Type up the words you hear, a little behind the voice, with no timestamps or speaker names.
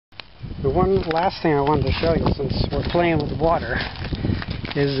The one last thing I wanted to show you, since we're playing with water,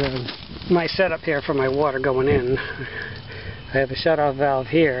 is my setup here for my water going in. I have a shut-off valve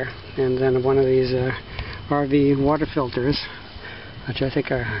here, and then one of these RV water filters, which I think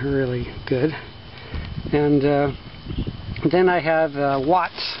are really good. And then I have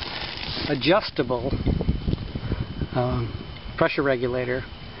Watts adjustable pressure regulator.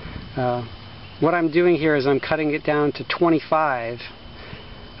 What I'm doing here is I'm cutting it down to 25.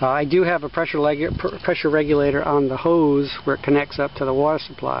 I do have a pressure regulator on the hose where it connects up to the water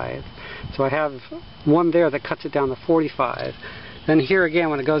supply. So I have one there that cuts it down to 45. Then here again,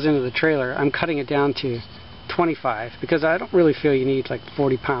 when it goes into the trailer, I'm cutting it down to 25 because I don't really feel you need like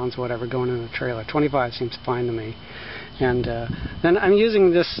 40 pounds or whatever going in the trailer. 25 seems fine to me. And then I'm using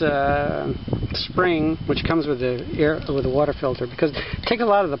this spring, which comes with the water filter, because it takes a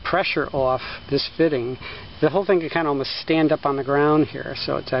lot of the pressure off this fitting. The whole thing can kind of almost stand up on the ground here,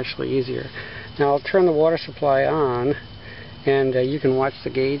 so it's actually easier. Now I'll turn the water supply on, and you can watch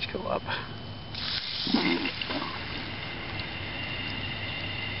the gauge go up.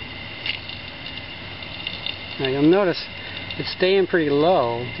 Now you'll notice it's staying pretty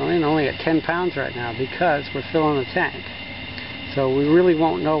low. It's only at 10 pounds right now because we're filling the tank. So we really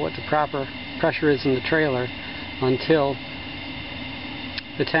won't know what the proper pressure is in the trailer until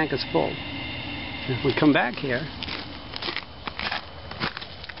the tank is full. If we come back here,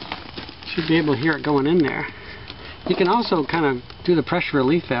 you should be able to hear it going in there. You can also kind of do the pressure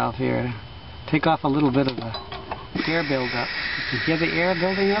relief valve here. Take off a little bit of the air buildup. You can hear the air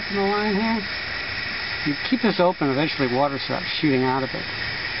building up in the line here. You keep this open, eventually water starts shooting out of it.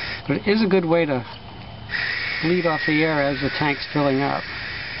 But it is a good way to bleed off the air as the tank's filling up.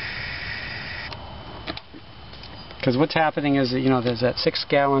 Because what's happening is that, there's that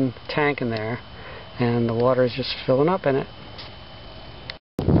 6-gallon tank in there, and the water is just filling up in it.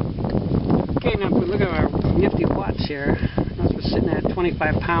 Okay, now if we look at our nifty watts here, notice we're sitting at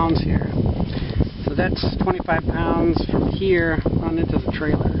 25 pounds here. So that's 25 pounds from here on into the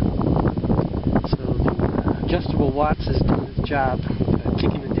trailer. Adjustable watts is doing its job,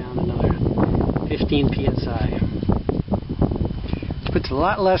 kicking it down another 15 psi. Which puts a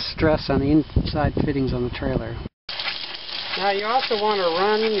lot less stress on the inside fittings on the trailer. Now you also want to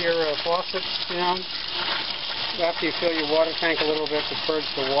run your faucets down after you fill your water tank a little bit to purge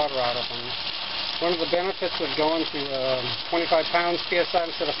the water out of them. One of the benefits of going to 25 pounds psi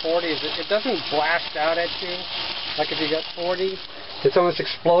instead of 40 is that it doesn't blast out at you like if you got 40. It's almost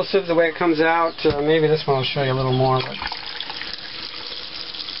explosive the way it comes out. Maybe this one will show you a little more.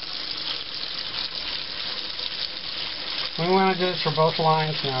 But we want to do this for both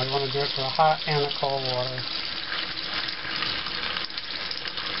lines now. We want to do it for the hot and the cold water.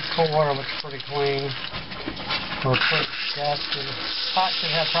 The cold water looks pretty clean. Or pretty gassy. Hot should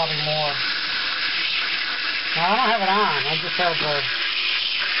have probably more. Now I don't have it on. I just have the...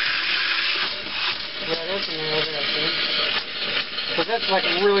 Yeah, it is in there. So that's like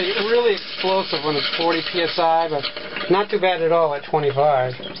really explosive when it's 40 psi, but not too bad at all at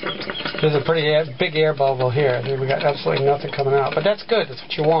 25. There's a pretty big air bubble here. We got absolutely nothing coming out, but that's good. That's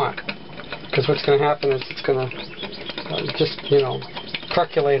what you want, because what's going to happen is it's going to just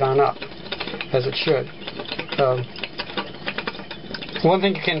percolate on up as it should. One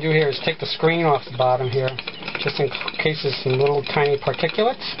thing you can do here is take the screen off the bottom here, just in case there's some little tiny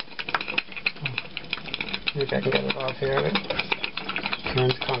particulates. Maybe I can get it off here.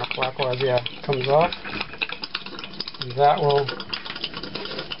 Turns counterclockwise, yeah, comes off. And that will,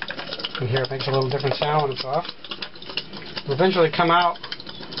 and here it makes a little different sound when it's off. It will eventually come out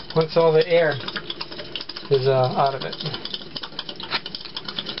once all the air is out of it.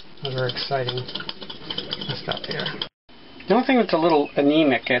 That's very exciting. Let's stop here. The only thing that's a little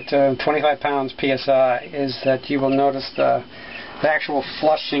anemic at 25 pounds psi is that you will notice the actual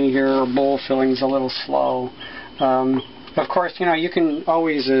flushing your bowl filling is a little slow. Of course, you can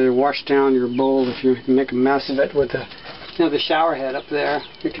always wash down your bowl if you make a mess of it with the, the shower head up there.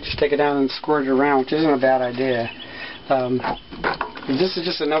 You can just take it down and squirt it around, which isn't a bad idea. This is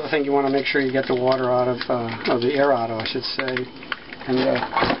just another thing you want to make sure you get the water out of the air out of, I should say. And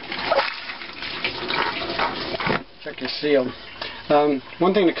check your seal.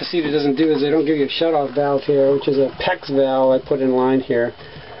 One thing that Casita doesn't do is they don't give you a shut-off valve here, which is a PEX valve I put in line here.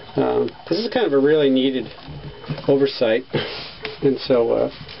 This is kind of a really needed oversight, and so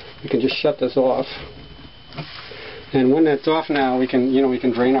we can just shut this off. And when that's off now, we can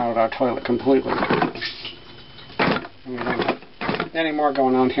drain out our toilet completely. And we don't have any more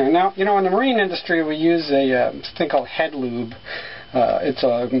going on here. Now, in the marine industry, we use a thing called head lube. It's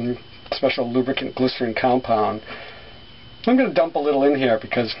a special lubricant glycerin compound. I'm going to dump a little in here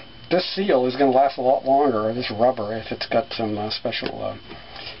because this seal is going to last a lot longer, or this rubber, if it's got some special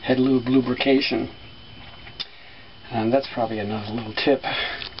head lube lubrication. And that's probably another little tip.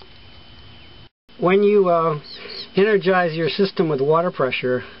 When you energize your system with water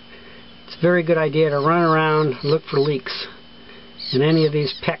pressure, it's a very good idea to run around and look for leaks in any of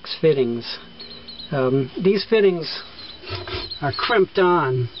these PEX fittings. These fittings are crimped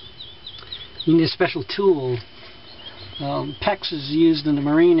on. You need a special tool. PEX is used in the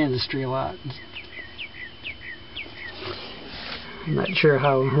marine industry a lot. I'm not sure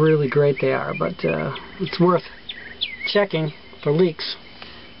how really great they are, but it's worth checking for leaks,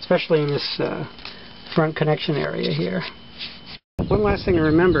 especially in this front connection area here. One last thing to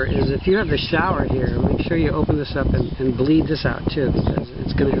remember is if you have the shower here, make sure you open this up and bleed this out too, because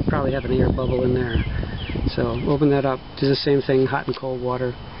it's going to probably have an air bubble in there. So open that up, do the same thing, hot and cold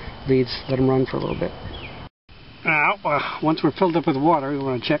water leads, let them run for a little bit. Now, once we're filled up with water, we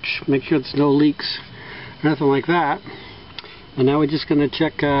want to check, make sure there's no leaks or anything like that. And now we're just going to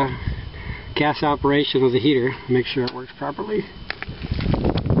check gas operation of the heater, make sure it works properly.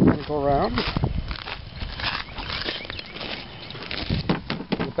 I'm going to go around.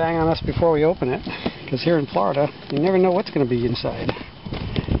 Bang on us before we open it, because here in Florida, you never know what's going to be inside.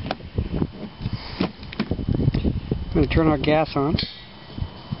 I'm going to turn our gas on.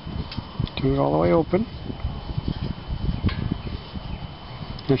 Turn it all the way open.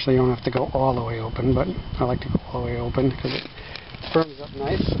 Actually, you don't have to go all the way open, but I like to go all the way open because it burns up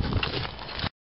nice.